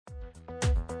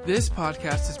This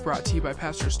podcast is brought to you by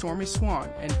Pastor Stormy Swann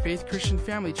and Faith Christian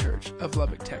Family Church of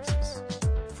Lubbock, Texas.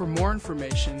 For more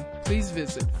information, please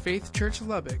visit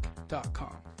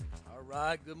faithchurchlubbock.com. All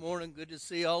right, good morning. Good to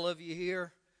see all of you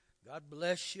here. God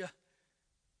bless you.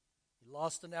 You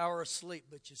lost an hour of sleep,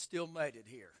 but you still made it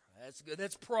here. That's good.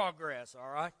 That's progress, all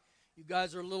right? You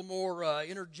guys are a little more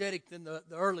energetic than the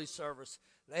early service.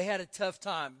 They had a tough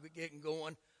time getting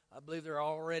going. I believe they're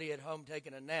already at home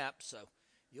taking a nap, so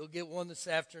you'll get one this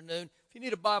afternoon. If you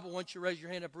need a Bible, I want you to raise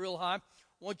your hand up real high. I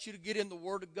want you to get in the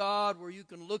Word of God where you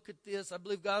can look at this. I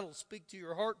believe God will speak to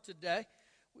your heart today.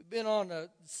 We've been on a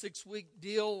 6-week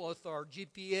deal with our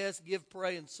GPS, Give,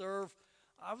 Pray, and Serve.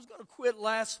 I was going to quit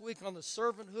last week on the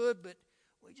servanthood, but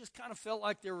we just kind of felt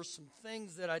like there were some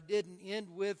things that I didn't end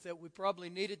with that we probably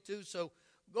needed to. So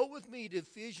go with me to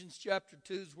Ephesians chapter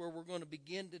 2 is where we're going to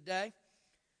begin today.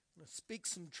 I'm going to speak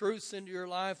some truths into your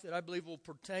life that I believe will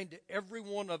pertain to every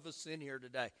one of us in here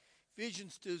today.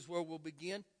 Ephesians 2 is where we'll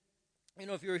begin. You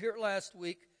know, if you were here last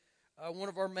week, one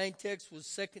of our main texts was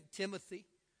 2 Timothy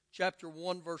chapter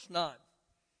 1, verse 9.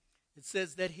 It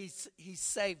says that he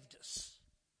saved us,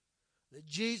 that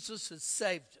Jesus has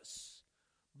saved us.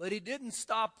 But he didn't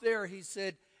stop there. He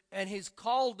said, and he's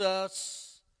called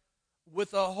us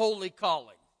with a holy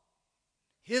calling,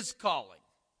 his calling.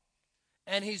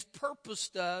 And he's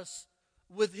purposed us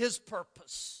with his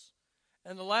purpose.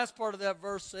 And the last part of that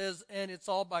verse says, and it's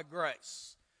all by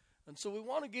grace. And so we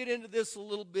want to get into this a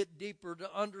little bit deeper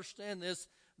to understand this,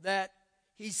 that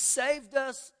he saved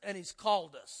us and he's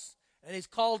called us. And he's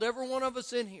called every one of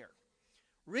us in here.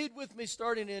 Read with me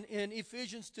starting in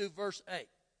Ephesians 2, verse 8.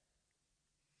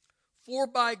 For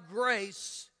by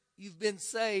grace you've been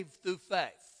saved through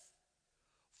faith.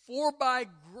 For by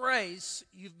grace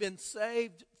you've been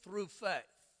saved through faith.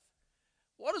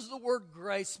 What does the word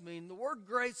grace mean? The word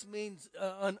grace means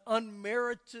an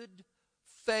unmerited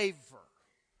favor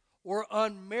or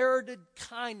unmerited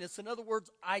kindness. In other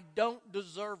words, I don't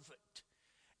deserve it.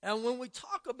 And when we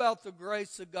talk about the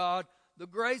grace of God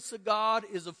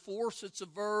is a force, it's a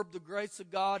verb. The grace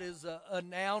of God is a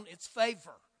noun, it's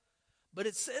favor. But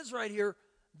it says right here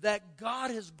that God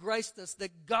has graced us,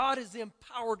 that God has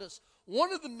empowered us.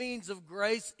 One of the means of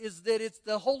grace is that it's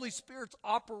the Holy Spirit's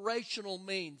operational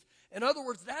means. In other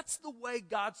words, that's the way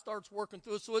God starts working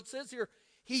through us. So it says here,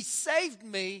 he saved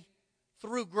me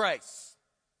through grace,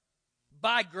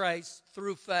 by grace,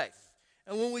 through faith.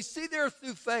 And when we see there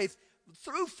through faith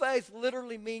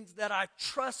literally means that I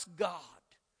trust God.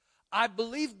 I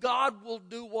believe God will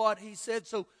do what he said.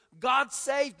 So God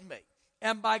saved me.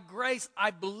 And by grace,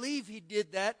 I believe he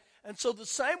did that. And so the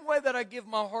same way that I give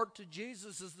my heart to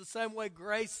Jesus is the same way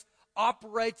grace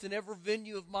operates in every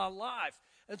venue of my life.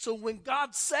 And so when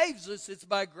God saves us, it's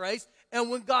by grace. And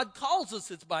when God calls us,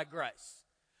 it's by grace.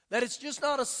 That it's just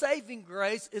not a saving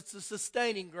grace, it's a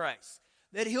sustaining grace.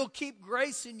 That he'll keep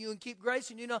gracing you and keep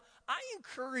gracing you. Now, I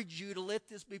encourage you to let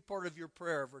this be part of your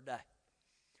prayer every day.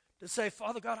 To say,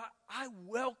 Father God, I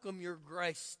welcome your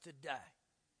grace today.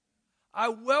 I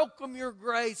welcome your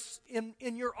grace in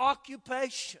your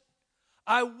occupation.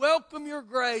 I welcome your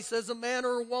grace as a man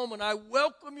or a woman. I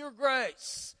welcome your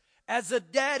grace as a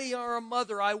daddy or a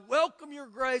mother. I welcome your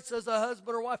grace as a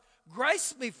husband or wife.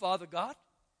 Grace me, Father God.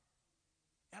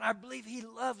 And I believe he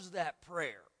loves that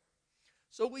prayer.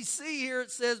 So we see here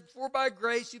it says, for by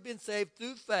grace you've been saved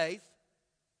through faith,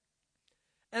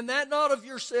 and that not of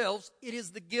yourselves, it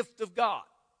is the gift of God.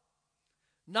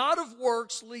 Not of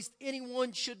works, lest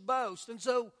anyone should boast. And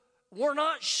so we're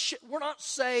not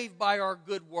saved by our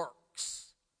good works.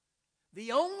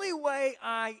 The only way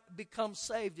I become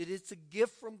saved is it's a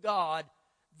gift from God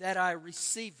that I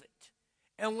receive it.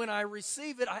 And when I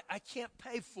receive it, I can't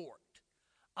pay for it.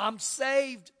 I'm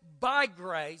saved by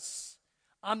grace.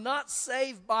 I'm not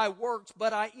saved by works,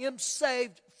 but I am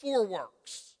saved for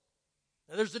works.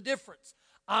 Now, there's a difference.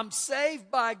 I'm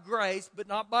saved by grace, but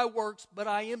not by works, but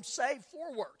I am saved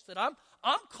for works. That I'm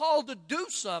called to do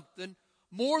something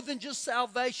more than just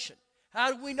salvation.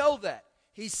 How do we know that?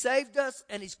 He saved us,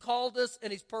 and he's called us,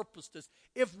 and he's purposed us.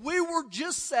 If we were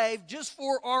just saved just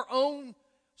for our own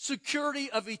security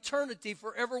of eternity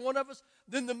for every one of us,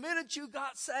 then the minute you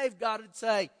got saved, God would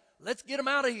say, let's get them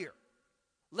out of here.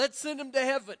 Let's send them to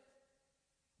heaven.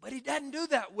 But he doesn't do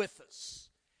that with us.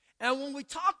 And when we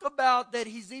talk about that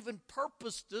he's even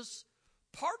purposed us,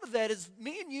 part of that is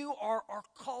me and you are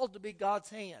called to be God's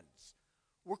hands.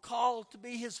 We're called to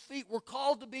be his feet. We're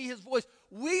called to be his voice.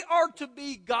 We are to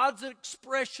be God's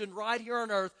expression right here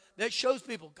on earth that shows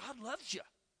people God loves you.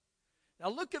 Now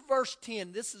look at verse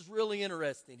 10. This is really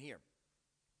interesting here.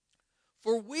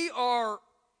 For we are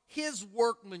his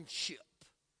workmanship.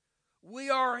 We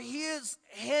are his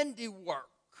handiwork,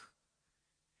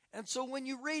 And so when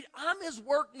you read, I'm his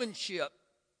workmanship,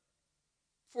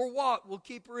 for what? We'll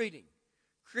keep reading.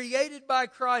 Created by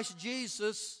Christ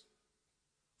Jesus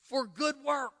for good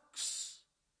works.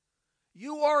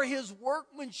 You are his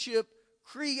workmanship,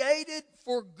 created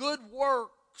for good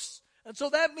works. And so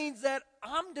that means that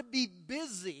I'm to be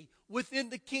busy within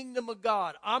the kingdom of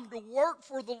God. I'm to work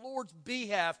for the Lord's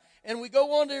behalf. And we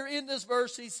go on there in this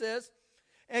verse, he says,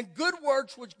 and good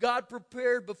works which God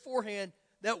prepared beforehand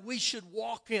that we should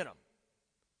walk in them.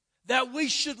 That we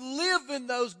should live in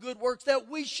those good works, that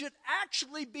we should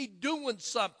actually be doing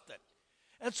something.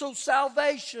 And so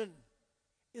salvation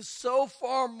is so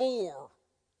far more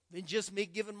than just me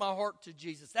giving my heart to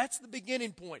Jesus. That's the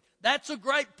beginning point. That's a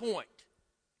great point.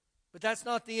 But that's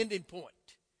not the ending point.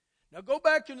 Now go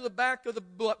back into the back of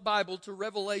the Bible to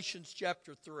Revelations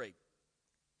chapter 3.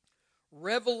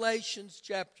 Revelations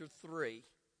chapter 3.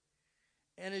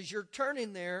 And as you're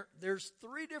turning there, there's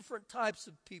three different types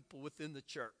of people within the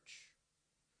church.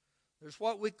 There's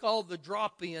what we call the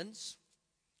drop-ins.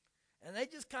 And they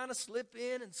just kind of slip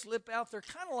in and slip out. They're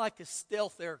kind of like a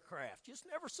stealth aircraft. You just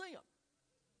never see them.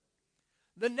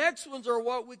 The next ones are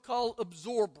what we call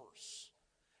absorbers.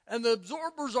 And the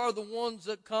absorbers are the ones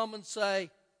that come and say,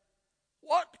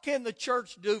 what can the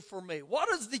church do for me? What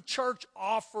does the church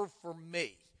offer for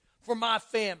me, for my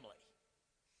family?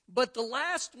 But the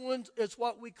last one is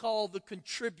what we call the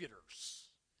contributors.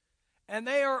 And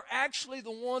they are actually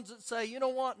the ones that say, you know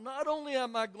what, not only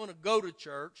am I going to go to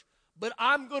church, but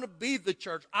I'm going to be the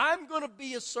church. I'm going to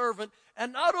be a servant.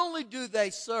 And not only do they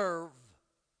serve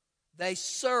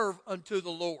unto the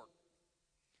Lord.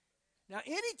 Now,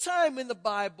 any time in the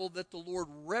Bible that the Lord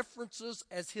references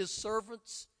as his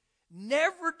servants,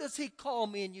 never does he call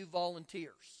me and you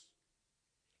volunteers.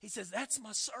 He says, that's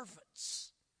my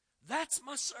servants. That's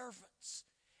my servants.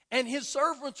 And his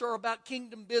servants are about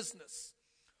kingdom business.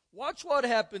 Watch what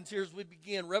happens here as we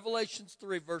begin. Revelations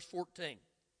 3, verse 14.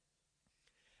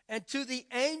 And to the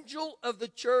angel of the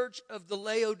church of the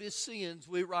Laodiceans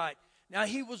we write. Now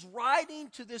he was writing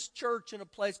to this church in a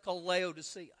place called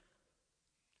Laodicea.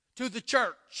 To the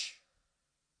church.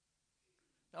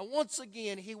 Now once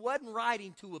again, he wasn't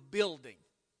writing to a building.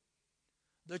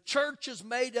 The church is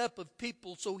made up of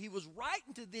people, so he was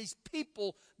writing to these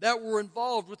people that were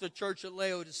involved with the church at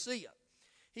Laodicea.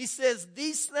 He says,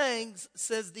 these things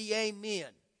says the Amen.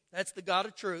 That's the God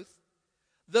of truth.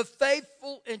 The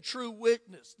faithful and true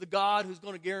witness, the God who's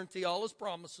going to guarantee all his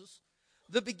promises.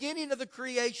 The beginning of the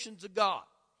creations of God.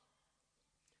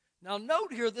 Now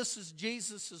note here, this is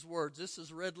Jesus' words. This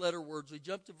is red letter words. We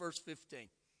jump to verse 15.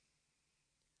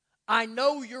 I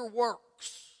know your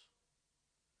works.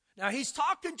 Now he's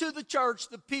talking to the church,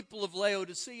 the people of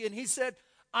Laodicea, and he said,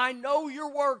 I know your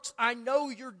works. I know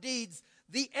your deeds.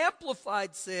 The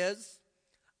Amplified says,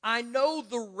 I know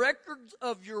the records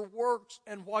of your works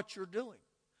and what you're doing.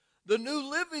 The New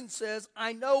Living says,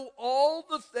 I know all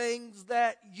the things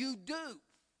that you do.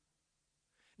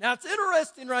 Now it's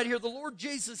interesting right here. The Lord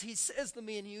Jesus, he says to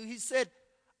me and you, he said,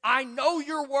 I know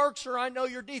your works or I know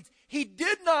your deeds. He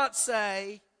did not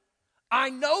say, I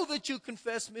know that you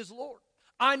confess me as Lord.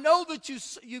 I know that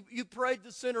you prayed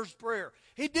the sinner's prayer.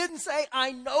 He didn't say,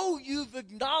 I know you've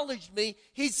acknowledged me.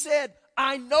 He said,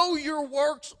 I know your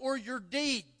works or your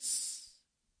deeds.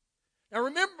 Now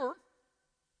remember,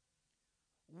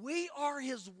 we are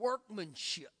his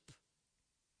workmanship.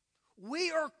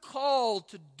 We are called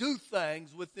to do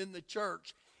things within the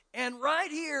church. And right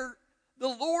here, the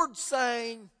Lord's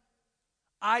saying,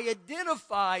 I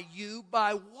identify you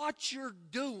by what you're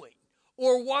doing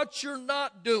or what you're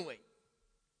not doing.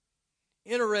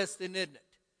 Interesting, isn't it?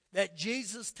 That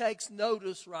Jesus takes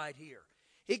notice right here.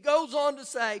 He goes on to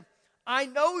say, I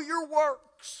know your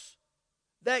works,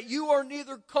 that you are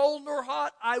neither cold nor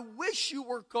hot. I wish you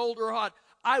were cold or hot.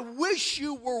 I wish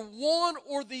you were one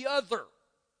or the other.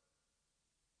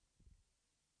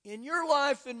 In your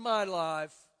life, in my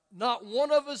life, not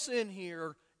one of us in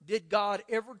here did God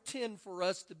ever intend for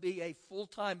us to be a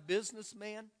full-time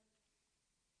businessman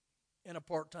and a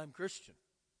part-time Christian.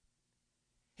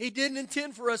 He didn't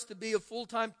intend for us to be a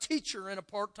full-time teacher and a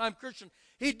part-time Christian.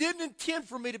 He didn't intend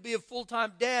for me to be a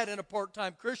full-time dad and a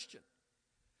part-time Christian.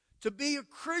 To be a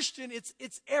Christian,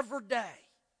 it's every day.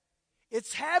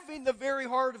 It's having the very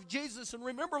heart of Jesus. And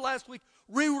remember last week,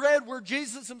 we read where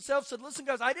Jesus himself said, listen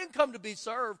guys, I didn't come to be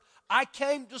served. I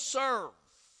came to serve.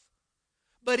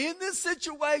 But in this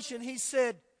situation, he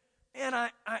said, man,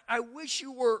 I wish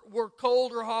you were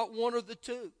cold or hot, one or the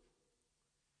two.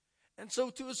 And so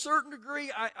to a certain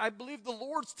degree, I believe the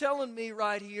Lord's telling me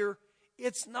right here,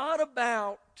 it's not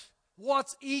about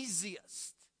what's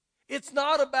easiest. It's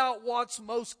not about what's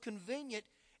most convenient.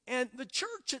 And the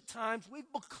church at times,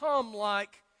 we've become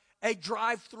like a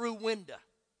drive-through window.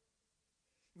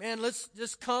 Man, let's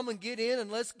just come and get in and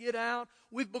let's get out.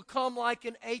 We've become like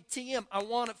an ATM. I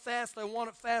want it fast, I want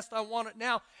it fast, I want it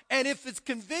now. And if it's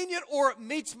convenient or it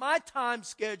meets my time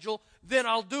schedule, then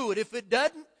I'll do it. If it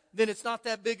doesn't, then it's not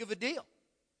that big of a deal.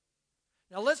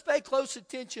 Now let's pay close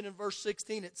attention in verse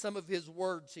 16 at some of his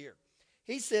words here.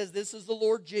 He says, this is the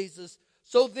Lord Jesus,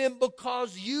 so then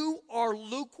because you are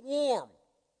lukewarm.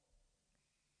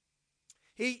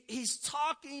 He's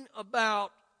talking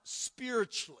about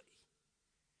spiritually.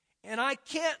 And I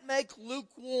can't make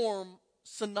lukewarm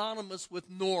synonymous with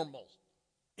normal.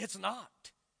 It's not.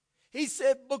 He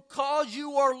said, because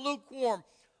you are lukewarm,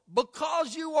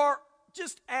 because you are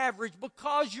just average,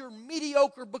 because you're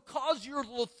mediocre, because you're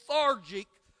lethargic.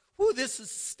 Whoo, this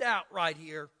is stout right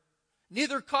here.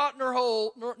 Neither hot nor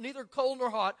cold, neither cold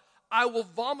nor hot. I will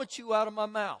vomit you out of my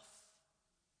mouth.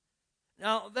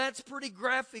 Now, that's pretty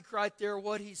graphic right there,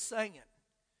 what he's saying.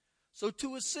 So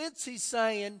to a sense, he's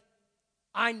saying,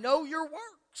 I know your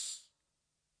works.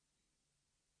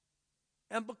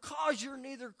 And because you're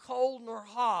neither cold nor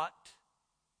hot,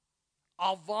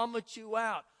 I'll vomit you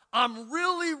out. I'm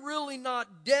really, really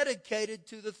not dedicated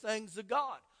to the things of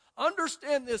God.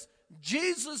 Understand this.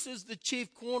 Jesus is the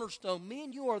chief cornerstone. Me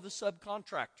and you are the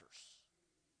subcontractors.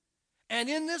 And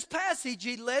in this passage,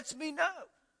 he lets me know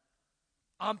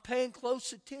I'm paying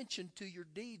close attention to your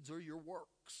deeds or your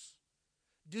works.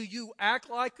 Do you act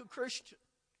like a Christian?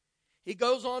 He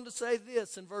goes on to say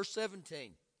this in verse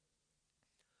 17.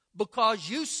 Because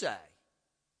you say,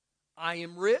 I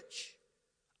am rich,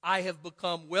 I have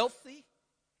become wealthy,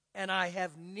 and I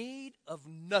have need of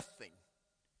nothing.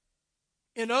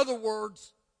 In other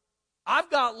words, I've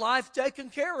got life taken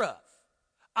care of.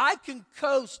 I can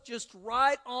coast just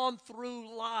right on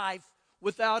through life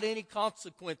without any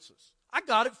consequences. I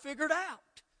got it figured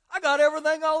out. I got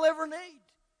everything I'll ever need.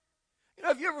 You know,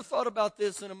 have you ever thought about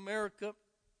this in America?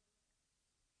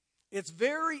 It's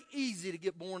very easy to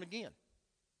get born again.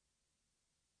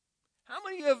 How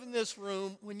many of you in this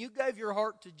room, when you gave your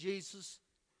heart to Jesus,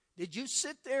 did you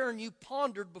sit there and you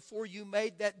pondered before you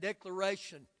made that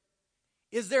declaration?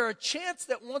 Is there a chance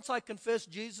that once I confess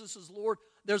Jesus as Lord,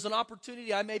 there's an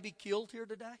opportunity I may be killed here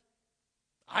today?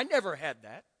 I never had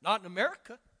that, not in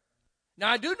America. Now,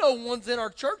 I do know ones in our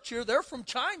church here, they're from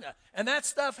China, and that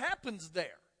stuff happens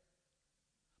there.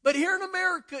 But here in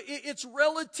America, it's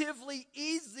relatively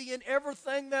easy in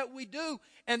everything that we do.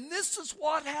 And this is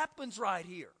what happens right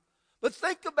here. But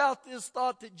think about this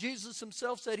thought that Jesus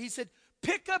himself said. He said,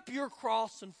 pick up your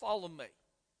cross and follow me.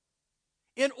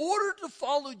 In order to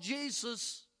follow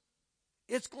Jesus,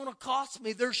 it's going to cost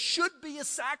me. There should be a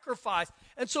sacrifice.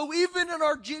 And so even in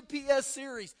our GPS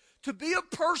series, to be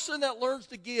a person that learns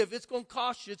to give, it's going to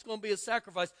cost you. It's going to be a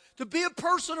sacrifice. To be a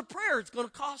person of prayer, it's going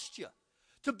to cost you.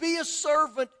 To be a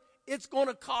servant, it's going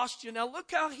to cost you. Now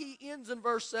look how he ends in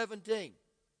verse 17.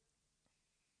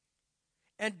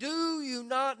 And do you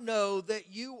not know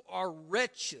that you are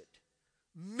wretched,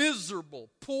 miserable,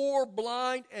 poor,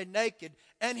 blind, and naked?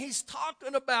 And he's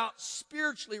talking about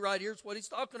spiritually right here. It's what he's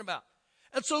talking about.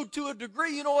 And so to a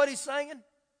degree, you know what he's saying?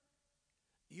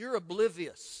 You're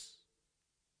oblivious.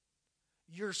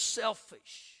 You're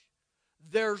selfish.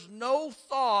 There's no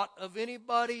thought of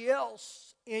anybody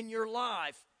else in your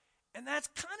life. And that's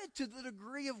kind of to the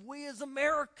degree of we as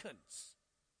Americans.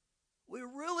 We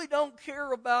really don't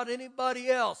care about anybody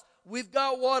else. We've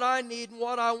got what I need and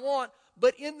what I want.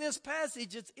 But in this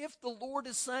passage, it's if the Lord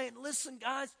is saying, listen,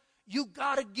 guys, you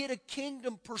got to get a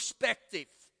kingdom perspective.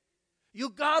 You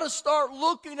got to start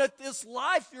looking at this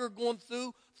life you're going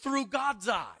through God's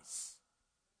eyes.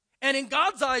 And in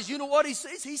God's eyes, you know what he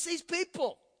sees? He sees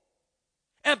people.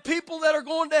 And people that are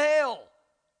going to hell.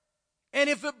 And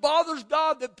if it bothers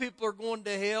God that people are going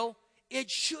to hell,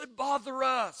 it should bother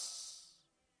us.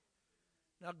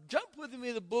 Now jump with me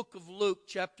to the book of Luke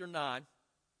chapter 9.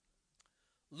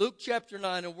 Luke chapter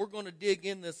 9, and we're going to dig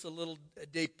in this a little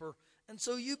deeper. And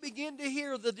so you begin to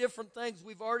hear the different things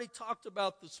we've already talked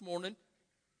about this morning.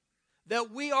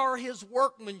 That we are his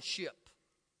workmanship.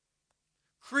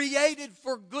 Created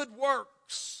for good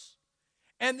works.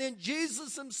 And then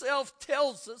Jesus himself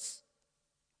tells us,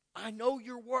 I know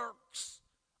your works.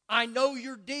 I know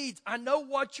your deeds. I know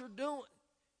what you're doing.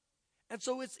 And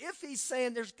so it's if he's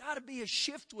saying there's got to be a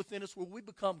shift within us where we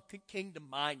become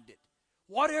kingdom-minded.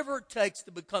 Whatever it takes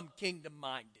to become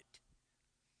kingdom-minded.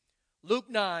 Luke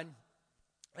 9,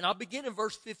 and I'll begin in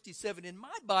verse 57. In my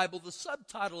Bible, the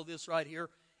subtitle of this right here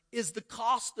is the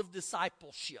cost of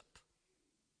discipleship.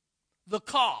 The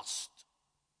cost.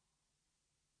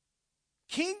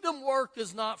 Kingdom work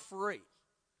is not free.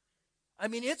 I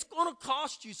mean, it's going to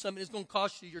cost you something. It's going to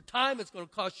cost you your time. It's going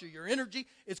to cost you your energy.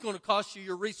 It's going to cost you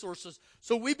your resources.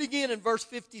 So we begin in verse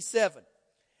 57.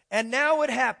 And now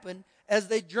it happened, as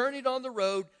they journeyed on the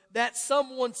road, that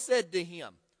someone said to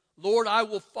him, Lord, I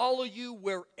will follow you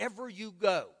wherever you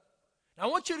go. Now I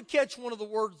want you to catch one of the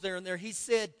words there and there. He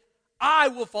said, I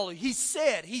will follow you. He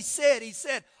said,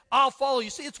 I'll follow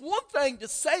you. See, it's one thing to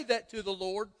say that to the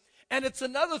Lord, and it's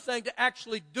another thing to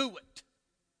actually do it.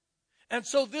 And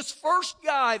so this first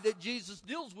guy that Jesus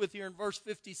deals with here in verse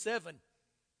 57,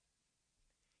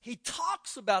 he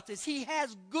talks about this. He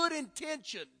has good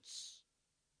intentions,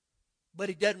 but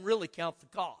he doesn't really count the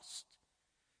cost.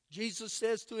 Jesus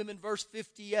says to him in verse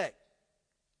 58,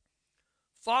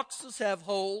 foxes have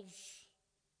holes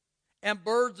and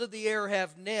birds of the air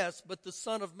have nests, but the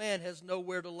Son of Man has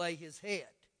nowhere to lay his head.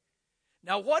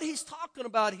 Now what he's talking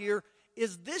about here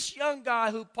is this young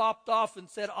guy who popped off and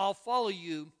said, I'll follow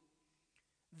you.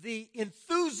 The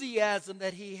enthusiasm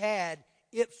that he had,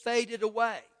 it faded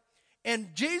away.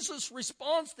 And Jesus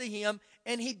responds to him,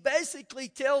 and he basically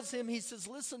tells him, he says,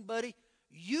 listen, buddy,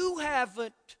 you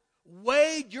haven't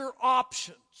weighed your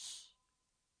options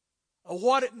of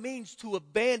what it means to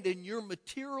abandon your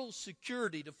material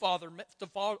security to father me.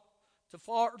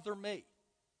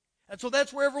 And so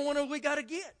that's where everyone we got to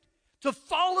get. To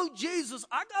follow Jesus,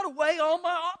 I got to weigh all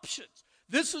my options.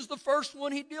 This is the first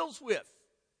one he deals with.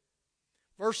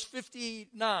 Verse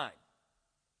 59.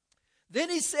 Then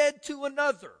he said to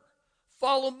another,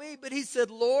 follow me. But he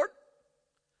said, Lord,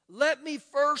 let me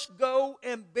first go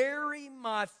and bury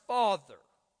my father.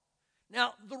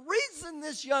 Now, the reason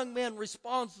this young man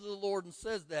responds to the Lord and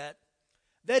says that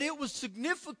it was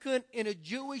significant in a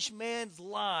Jewish man's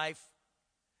life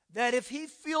that if he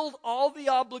filled all the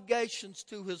obligations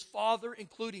to his father,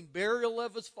 including burial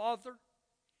of his father,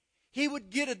 he would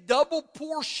get a double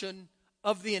portion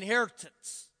of the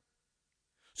inheritance.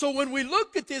 So when we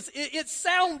look at this, it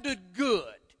sounded good.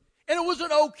 And it was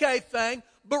an okay thing.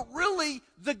 But really,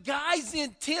 the guy's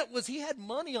intent was he had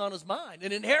money on his mind,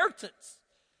 an inheritance.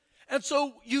 And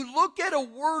so you look at a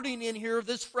wording in here of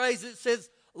this phrase. It says,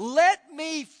 let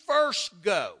me first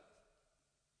go.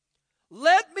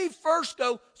 Let me first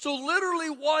go. So literally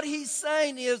what he's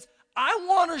saying is, I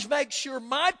want to make sure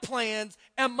my plans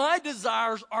and my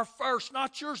desires are first,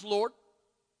 not yours, Lord.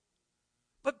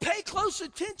 But pay close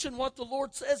attention what the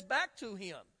Lord says back to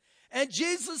him. And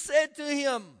Jesus said to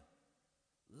him,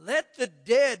 let the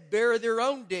dead bury their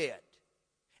own dead.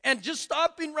 And just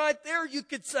stopping right there, you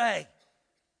could say,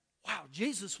 wow,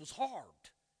 Jesus was hard.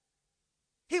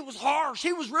 He was harsh.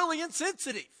 He was really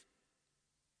insensitive.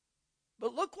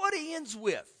 But look what he ends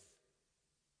with.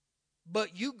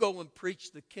 But you go and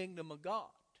preach the kingdom of God.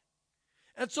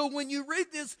 And so when you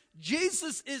read this,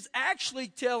 Jesus is actually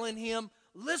telling him,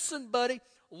 listen, buddy,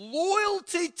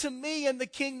 loyalty to me and the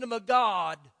kingdom of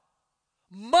God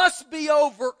must be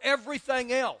over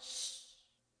everything else.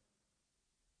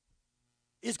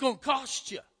 It's going to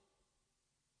cost you.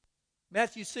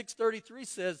 Matthew 6:33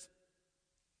 says,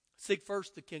 seek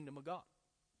first the kingdom of God.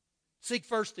 Seek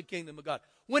first the kingdom of God.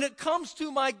 When it comes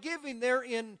to my giving there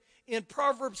in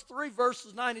Proverbs 3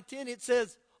 verses 9 and 10, it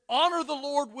says, honor the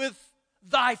Lord with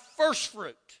thy first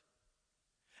fruit.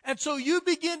 And so you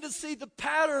begin to see the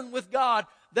pattern with God,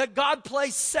 that God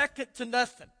plays second to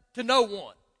nothing, to no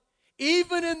one.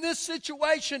 Even in this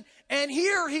situation, and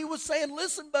here he was saying,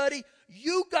 listen, buddy,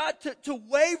 you got to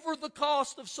waiver the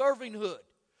cost of servanthood.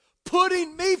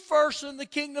 Putting me first in the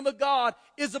kingdom of God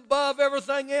is above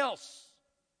everything else.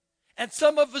 And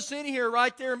some of us in here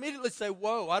right there immediately say,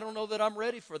 whoa, I don't know that I'm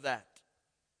ready for that.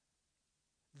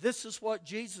 This is what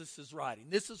Jesus is writing.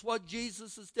 This is what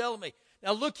Jesus is telling me.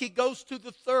 Now look, he goes to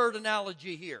the third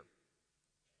analogy here.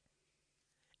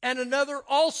 And another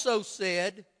also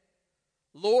said,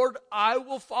 Lord, I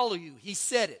will follow you. He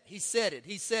said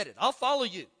it. I'll follow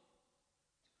you.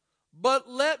 But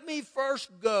let me first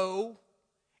go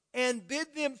and bid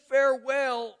them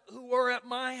farewell who are at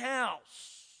my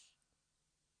house.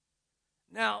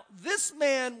 Now, this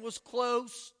man was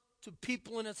close to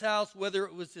people in his house, whether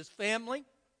it was his family,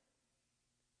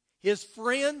 his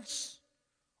friends,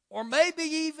 or maybe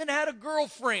he even had a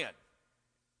girlfriend.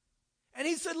 And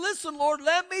he said, listen, Lord,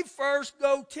 let me first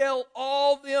go tell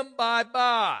all them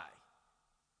bye-bye.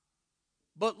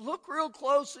 But look real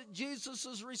close at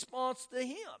Jesus' response to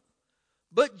him.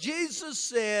 But Jesus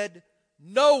said,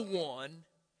 no one,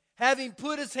 having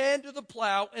put his hand to the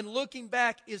plow and looking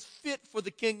back, is fit for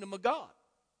the kingdom of God.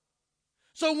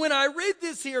 So when I read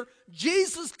this here,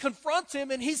 Jesus confronts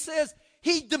him and he says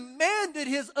he demanded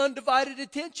his undivided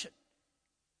attention.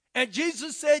 And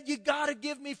Jesus said, you got to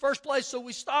give me first place. So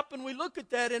we stop and we look at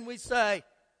that and we say,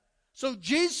 So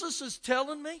Jesus is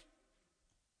telling me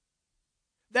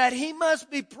that He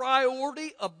must be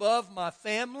priority above my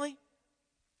family,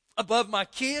 above my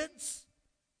kids,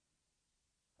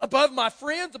 above my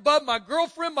friends, above my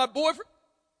girlfriend, my boyfriend.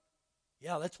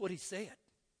 Yeah, that's what He said.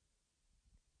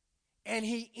 And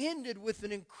He ended with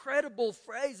an incredible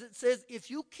phrase that says, if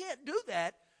you can't do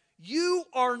that, you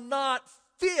are not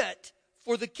fit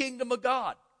for the kingdom of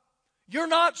God. You're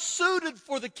not suited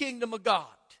for the kingdom of God.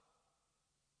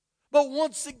 But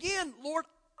once again, Lord,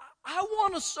 I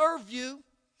want to serve you,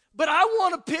 but I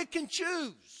want to pick and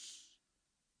choose.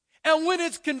 And when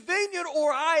it's convenient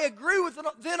or I agree with it,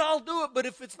 then I'll do it. But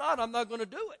if it's not, I'm not going to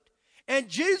do it. And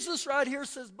Jesus right here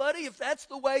says, buddy, if that's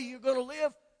the way you're going to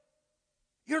live,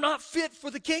 you're not fit for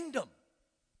the kingdom.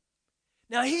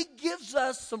 Now, He gives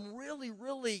us some really,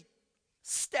 really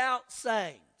stout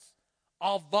sayings.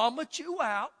 I'll vomit you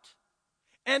out.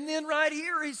 And then right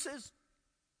here He says,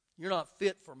 you're not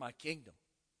fit for my kingdom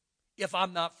if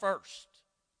I'm not first,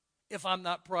 if I'm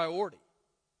not priority.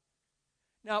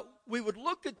 Now, we would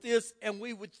look at this and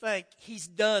we would think He's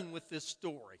done with this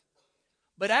story.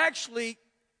 But actually,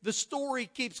 the story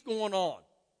keeps going on.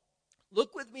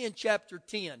 Look with me in chapter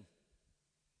 10,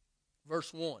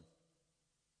 verse 1.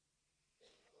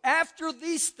 After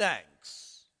these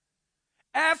things,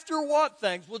 after what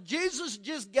things? Well, Jesus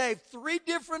just gave 3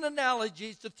 different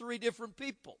analogies to 3 different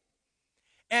people.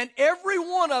 And every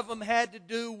one of them had to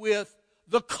do with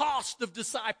the cost of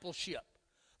discipleship,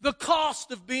 the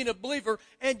cost of being a believer.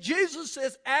 And Jesus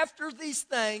says, after these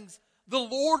things, the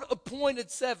Lord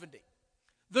appointed 70.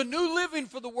 The New Living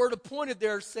for the word appointed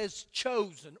there says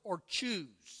chosen or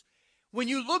choose. When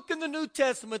you look in the New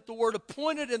Testament, the word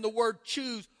appointed and the word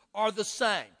choose are the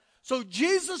same. So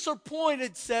Jesus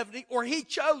appointed 70, or He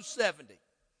chose 70.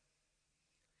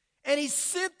 And He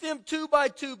sent them 2 by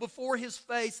 2 before His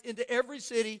face into every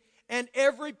city and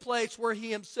every place where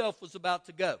He Himself was about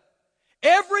to go.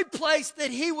 Every place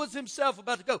that He was Himself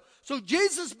about to go. So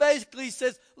Jesus basically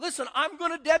says, listen, I'm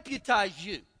going to deputize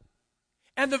you.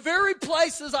 And the very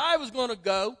places I was going to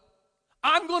go,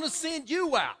 I'm going to send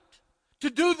you out to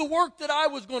do the work that I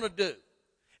was going to do.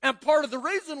 And part of the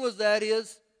reason was that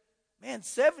is, man,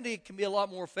 70 can be a lot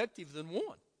more effective than 1.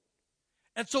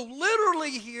 And so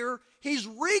literally here, He's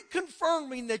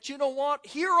reconfirming that, you know what?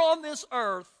 Here on this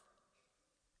earth,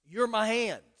 you're my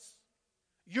hands.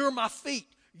 You're my feet.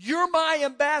 You're my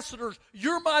ambassadors.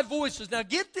 You're my voices. Now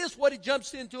get this, what He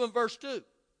jumps into in verse 2.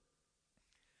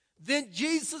 Then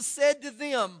Jesus said to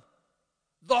them,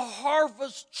 the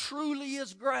harvest truly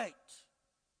is great.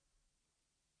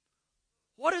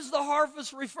 What is the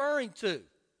harvest referring to?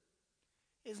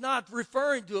 It's not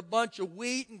referring to a bunch of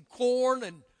wheat and corn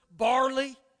and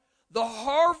barley. The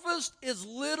harvest is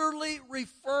literally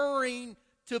referring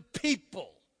to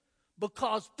people,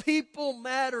 because people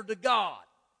matter to God.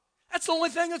 That's the only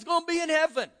thing that's going to be in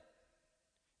heaven.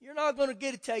 You're not going to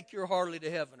get to take your Harley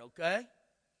to heaven, okay?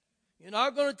 You're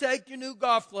not going to take your new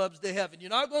golf clubs to heaven. You're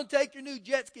not going to take your new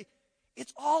jet ski.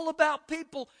 It's all about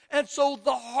people. And so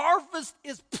the harvest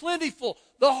is plentiful.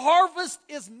 The harvest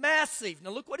is massive.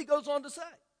 Now look what He goes on to say.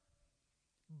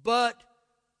 But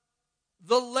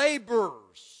the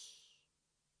laborers,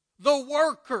 the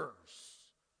workers,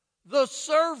 the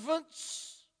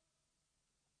servants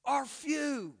are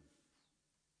few.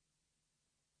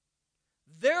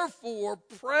 Therefore,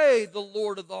 pray the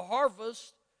Lord of the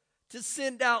harvest to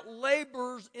send out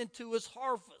laborers into His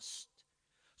harvest.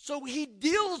 So He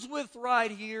deals with right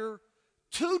here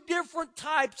 2 different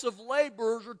types of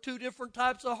laborers or 2 different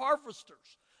types of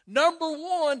harvesters. Number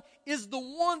 1 is the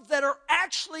ones that are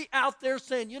actually out there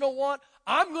saying, you know what?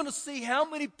 I'm going to see how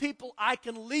many people I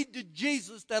can lead to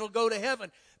Jesus that'll go to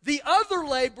heaven. The other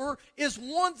laborer is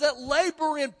ones that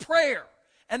labor in prayer.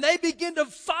 And they begin to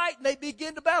fight and they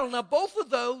begin to battle. Now both of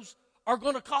those are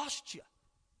going to cost you.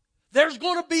 There's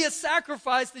going to be a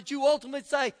sacrifice that you ultimately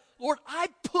say, Lord, I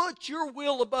put your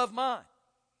will above mine.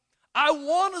 I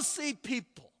want to see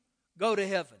people go to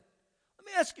heaven. Let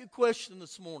me ask you a question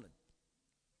this morning.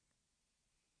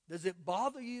 Does it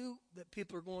bother you that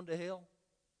people are going to hell?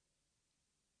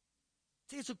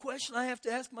 See, it's a question I have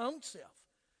to ask my own self.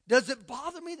 Does it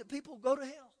bother me that people go to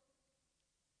hell?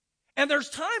 And there's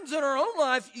times in our own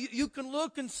life you can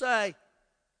look and say,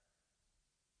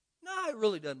 no, it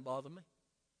really doesn't bother me.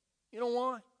 You know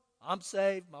why? I'm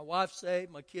saved, my wife's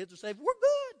saved, my kids are saved. We're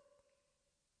good.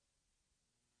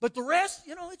 But the rest,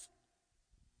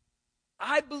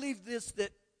 I believe this,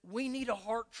 that we need a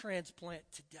heart transplant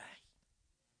today.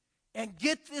 And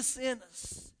get this in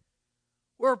us.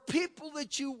 Where people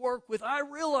that you work with, I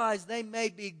realize they may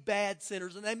be bad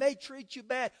sinners and they may treat you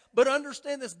bad. But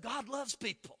understand this, God loves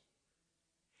people.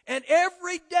 And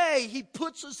every day He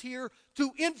puts us here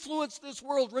to influence this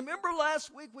world. Remember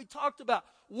last week we talked about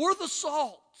we're the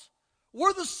salt.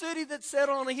 We're the city that's set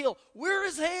on a hill. We're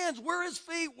His hands, we're His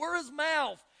feet, we're His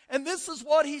mouth. And this is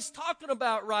what He's talking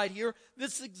about right here.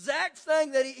 This exact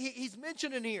thing that He's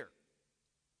mentioning here.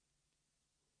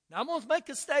 Now I'm going to make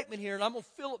a statement here and I'm going to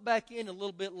fill it back in a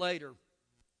little bit later.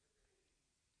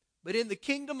 But in the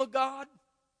kingdom of God,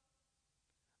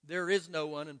 there is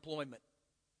no unemployment.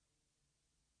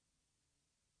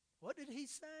 What did He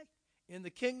say? In the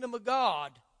kingdom of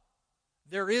God,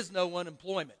 there is no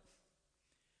unemployment.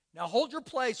 Now hold your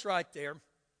place right there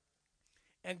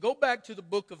and go back to the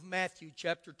book of Matthew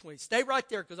chapter 20. Stay right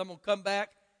there because I'm going to come back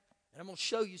and I'm going to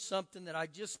show you something that I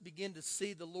just began to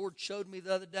see. The Lord showed me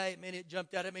the other day. Man, it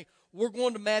jumped out at me. We're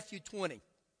going to Matthew 20.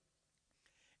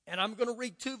 And I'm going to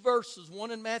read two verses,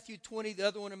 one in Matthew 20, the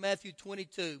other one in Matthew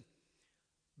 22.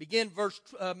 Begin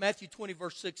Matthew 20,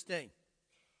 verse 16.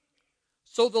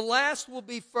 So the last will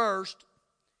be first,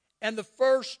 and the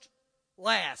first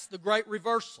last, the great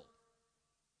reversal.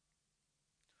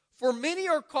 For many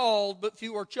are called, but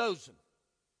few are chosen.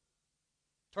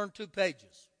 Turn 2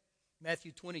 pages.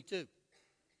 Matthew 22,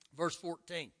 verse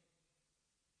 14.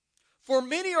 For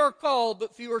many are called,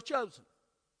 but few are chosen.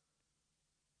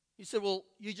 You said, well,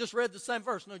 you just read the same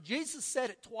verse. No, Jesus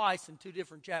said it twice in 2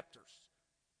 different chapters.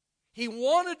 He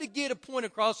wanted to get a point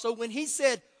across, so when He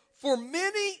said, for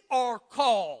many are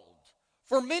called,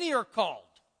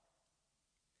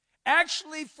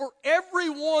 actually for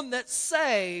everyone that's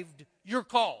saved, you're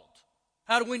called.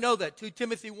 How do we know that? 2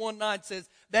 Timothy 1:9 says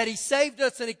that He saved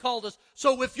us and He called us.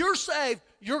 So if you're saved,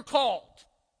 you're called.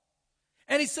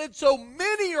 And He said, so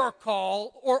many are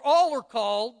called, or all are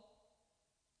called,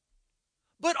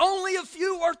 but only a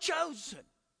few are chosen.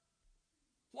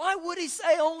 Why would He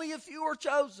say only a few are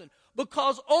chosen?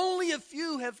 Because only a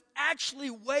few have actually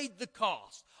weighed the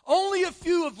cost. Only a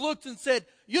few have looked and said,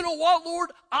 you know what,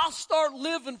 Lord, I'll start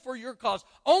living for your cause.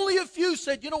 Only a few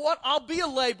said, you know what, I'll be a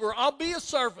laborer, I'll be a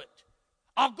servant.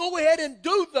 I'll go ahead and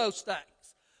do those things.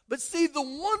 But see, the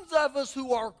ones of us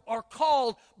who are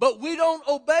called, but we don't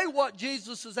obey what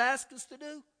Jesus has asked us to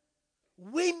do,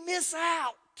 we miss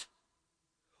out.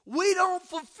 We don't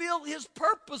fulfill His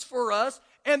purpose for us.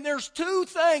 And there's 2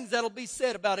 things that'll be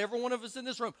said about every one of us in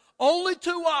this room. Only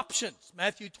 2 options.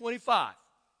 Matthew 25.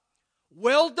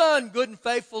 Well done, good and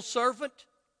faithful servant.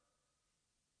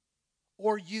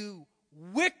 Or you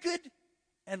wicked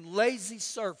and lazy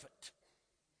servant.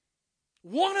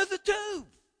 One of the 2.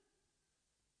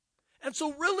 And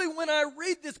so really when I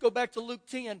read this, go back to Luke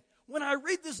 10. When I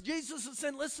read this, Jesus is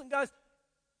saying, listen guys,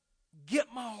 get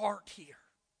my heart here.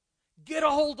 Get a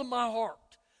hold of my heart.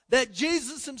 That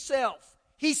Jesus Himself,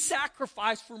 He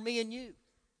sacrificed for me and you.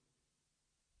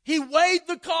 He weighed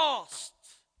the cost.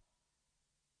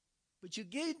 But you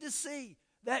get to see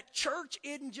that church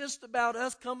isn't just about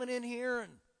us coming in here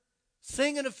and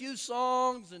singing a few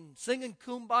songs and singing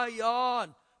Kumbaya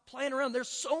and playing around. There's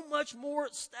so much more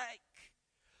at stake.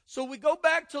 So we go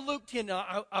back to Luke 10.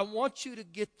 Now, I want you to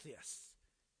get this.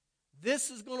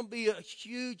 This is going to be a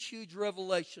huge, huge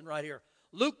revelation right here.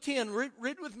 Luke 10,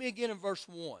 read with me again in verse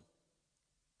 1.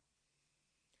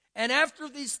 And after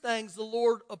these things, the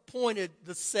Lord appointed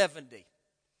the 70.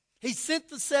 He sent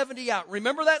the 70 out.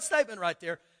 Remember that statement right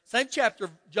there. Same chapter,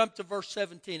 jump to verse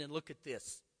 17 and look at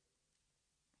this.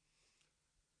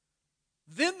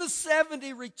 Then the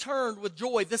 70 returned with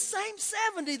joy, the same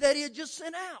 70 that He had just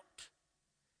sent out.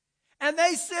 And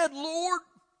they said, Lord,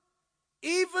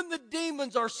 even the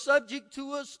demons are subject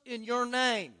to us in your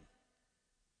name.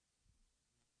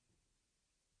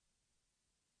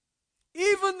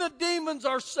 Even the demons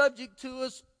are subject to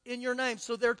us in your name.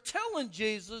 So they're telling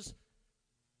Jesus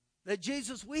that,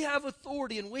 Jesus, we have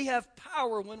authority and we have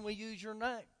power when we use your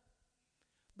name.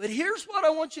 But here's what I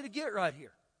want you to get right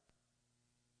here.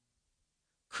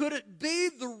 Could it be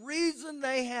the reason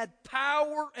they had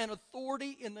power and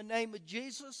authority in the name of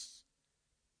Jesus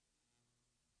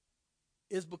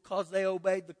is because they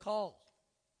obeyed the call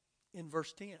in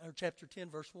verse 10 or chapter 10,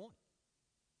 verse 1?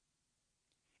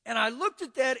 And I looked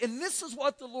at that, and this is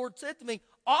what the Lord said to me.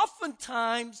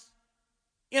 Oftentimes,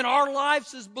 in our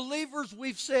lives as believers,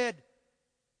 we've said,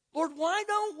 Lord, why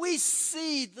don't we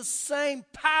see the same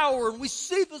power and we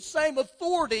see the same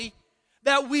authority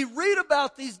that we read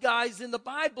about these guys in the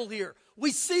Bible here?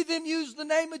 We see them use the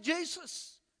name of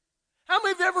Jesus. How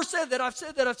many have ever said that? I've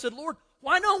said, Lord,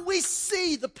 why don't we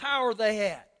see the power they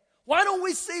had? Why don't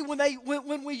we see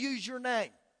when we use your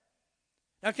name?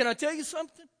 Now, can I tell you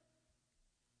something?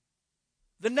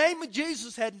 The name of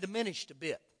Jesus hadn't diminished a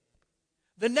bit.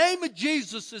 The name of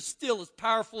Jesus is still as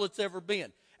powerful as it's ever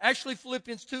been. Actually,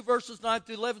 Philippians 2 verses 9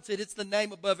 through 11 said it's the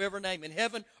name above every name in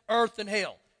heaven, earth, and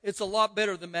hell. It's a lot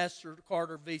better than MasterCard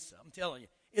or Visa. I'm telling you,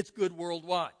 it's good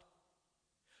worldwide.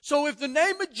 So if the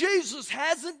name of Jesus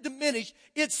hasn't diminished,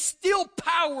 it's still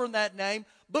power in that name,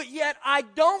 but yet I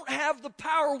don't have the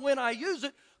power when I use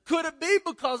it. Could it be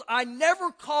because I never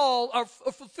call or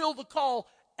fulfill the call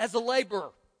as a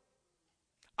laborer?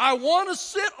 I want to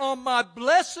sit on my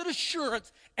blessed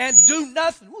assurance and do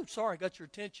nothing. Ooh, sorry, I got your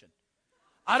attention.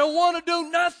 I don't want to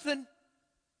do nothing.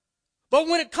 But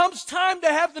when it comes time to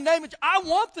have the name of Jesus, I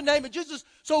want the name of Jesus.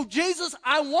 So Jesus,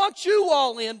 I want you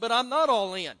all in, but I'm not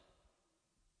all in.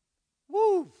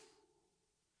 Woo.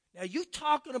 Now you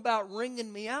talking about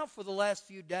wringing me out for the last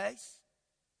few days.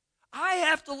 I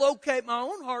have to locate my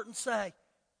own heart and say,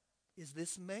 is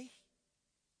this me?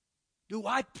 Do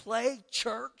I play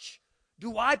church?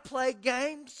 Do I play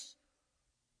games?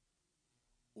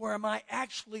 Or am I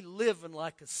actually living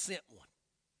like a sent one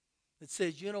that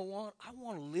says, you know what, I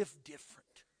want to live different.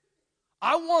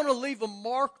 I want to leave a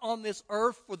mark on this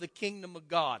earth for the kingdom of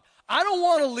God. I don't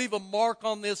want to leave a mark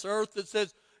on this earth that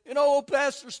says, you know, old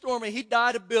Pastor Stormy, he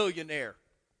died a billionaire.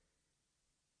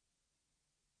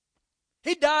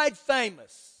 He died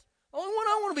famous. The only one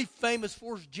I want to be famous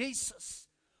for is Jesus.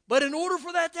 But in order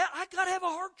for that to happen, I got to have a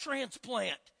heart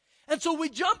transplant. And so we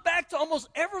jump back to almost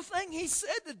everything he said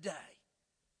today.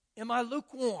 Am I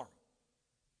lukewarm?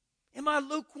 Am I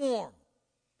lukewarm?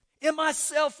 Am I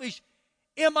selfish?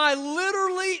 Am I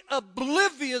literally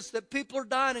oblivious that people are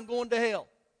dying and going to hell?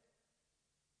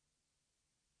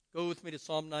 Go with me to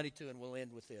Psalm 92 and we'll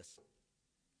end with this.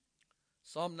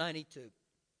 Psalm 92.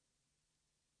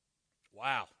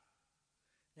 Wow.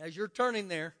 Now as you're turning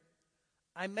there,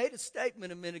 I made a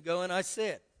statement a minute ago and I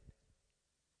said,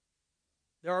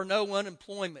 there are no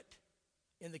unemployment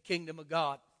in the kingdom of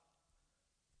God.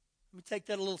 Let me take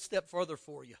that a little step further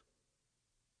for you.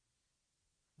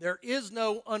 There is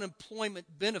no unemployment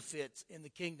benefits in the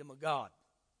kingdom of God.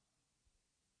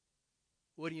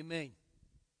 What do you mean?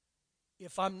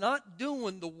 If I'm not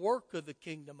doing the work of the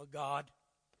kingdom of God,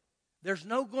 there's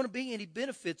no going to be any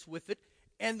benefits with it.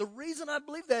 And the reason I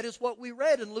believe that is what we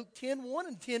read in Luke 10:1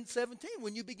 and 10:17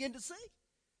 when you begin to see.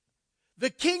 The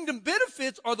kingdom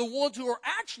benefits are the ones who are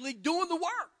actually doing the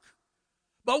work.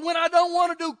 But when I don't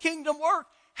want to do kingdom work,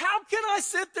 how can I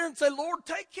sit there and say, Lord,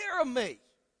 take care of me?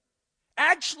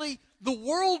 Actually, the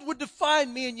world would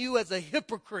define me and you as a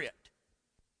hypocrite.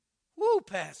 Woo,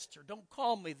 Pastor, don't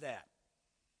call me that.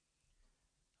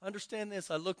 Understand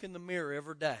this, I look in the mirror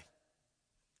every day.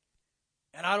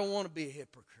 And I don't want to be a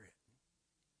hypocrite.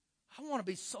 I want to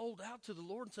be sold out to the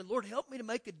Lord and say, Lord, help me to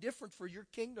make a difference for your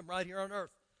kingdom right here on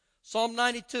earth. Psalm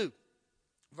 92,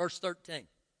 verse 13.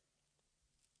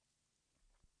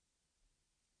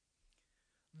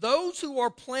 Those who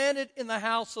are planted in the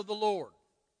house of the Lord.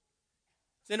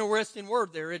 It's an interesting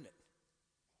word there, isn't it?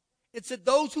 It said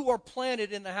those who are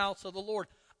planted in the house of the Lord.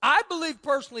 I believe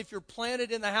personally if you're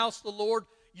planted in the house of the Lord,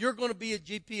 you're going to be a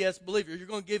GPS believer. You're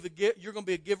going to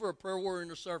be a giver, a prayer warrior,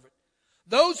 and a servant.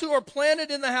 Those who are planted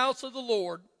in the house of the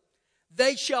Lord,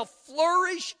 they shall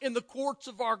flourish in the courts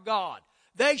of our God.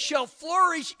 They shall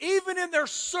flourish even in their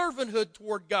servanthood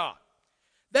toward God.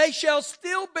 They shall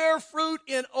still bear fruit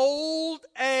in old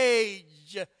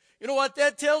age. You know what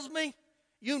that tells me?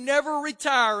 You never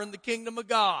retire in the kingdom of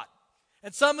God.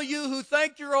 And some of you who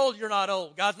think you're old, you're not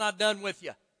old. God's not done with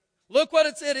you. Look what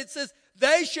it said. It says,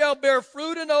 they shall bear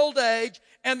fruit in old age,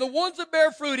 and the ones that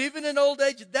bear fruit even in old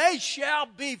age, they shall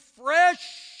be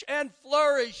fresh and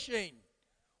flourishing.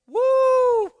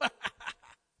 Woo!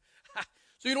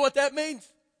 So you know what that means?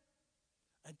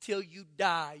 Until you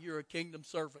die, you're a kingdom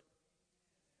servant.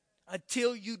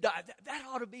 Until you die. That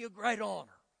ought to be a great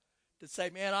honor to say,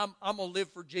 man, I'm going to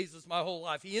live for Jesus my whole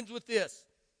life. He ends with this.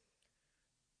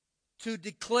 To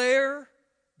declare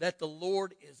that the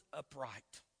Lord is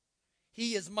upright.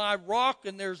 He is my rock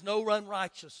and there's no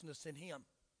unrighteousness in him.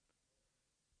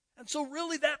 And so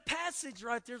really that passage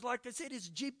right there is, like I said, is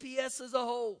GPS as a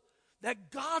whole. That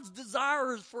God's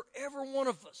desire is for every one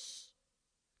of us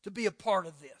to be a part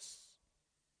of this.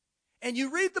 And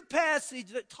you read the passage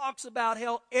that talks about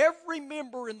how every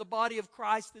member in the body of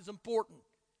Christ is important.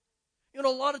 You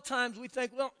know, a lot of times we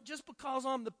think, well, just because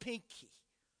I'm the pinky,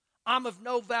 I'm of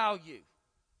no value.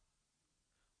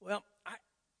 Well,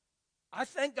 I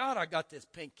thank God I got this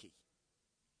pinky.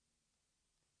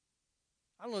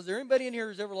 I don't know, is there anybody in here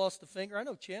who's ever lost a finger? I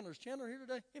know Chandler's. Chandler here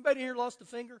today? Anybody here lost a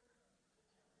finger?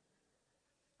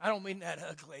 I don't mean that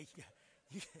ugly.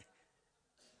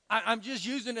 I'm just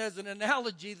using it as an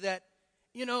analogy that,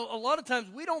 you know, a lot of times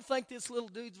we don't think this little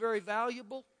dude's very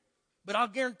valuable, but I'll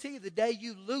guarantee you the day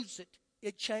you lose it,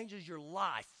 it changes your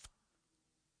life.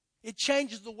 It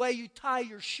changes the way you tie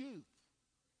your shoe.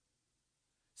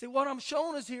 See, what I'm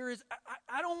showing us here is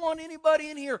I don't want anybody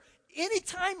in here,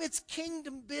 anytime it's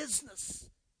kingdom business,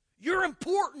 you're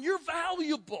important, you're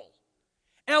valuable.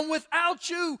 And without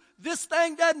you, this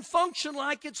thing doesn't function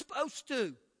like it's supposed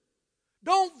to.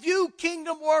 Don't view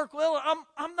kingdom work, well,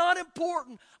 I'm not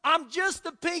important. I'm just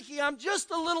a pinky. I'm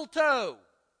just a little toe.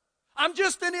 I'm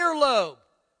just an earlobe.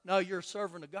 No, you're a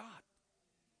servant of God.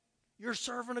 You're a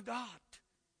servant of God.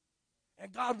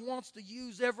 And God wants to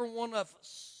use every one of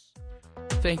us.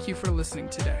 Thank you for listening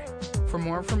today. For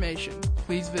more information,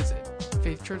 please visit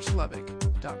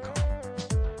faithchurchlubbock.com.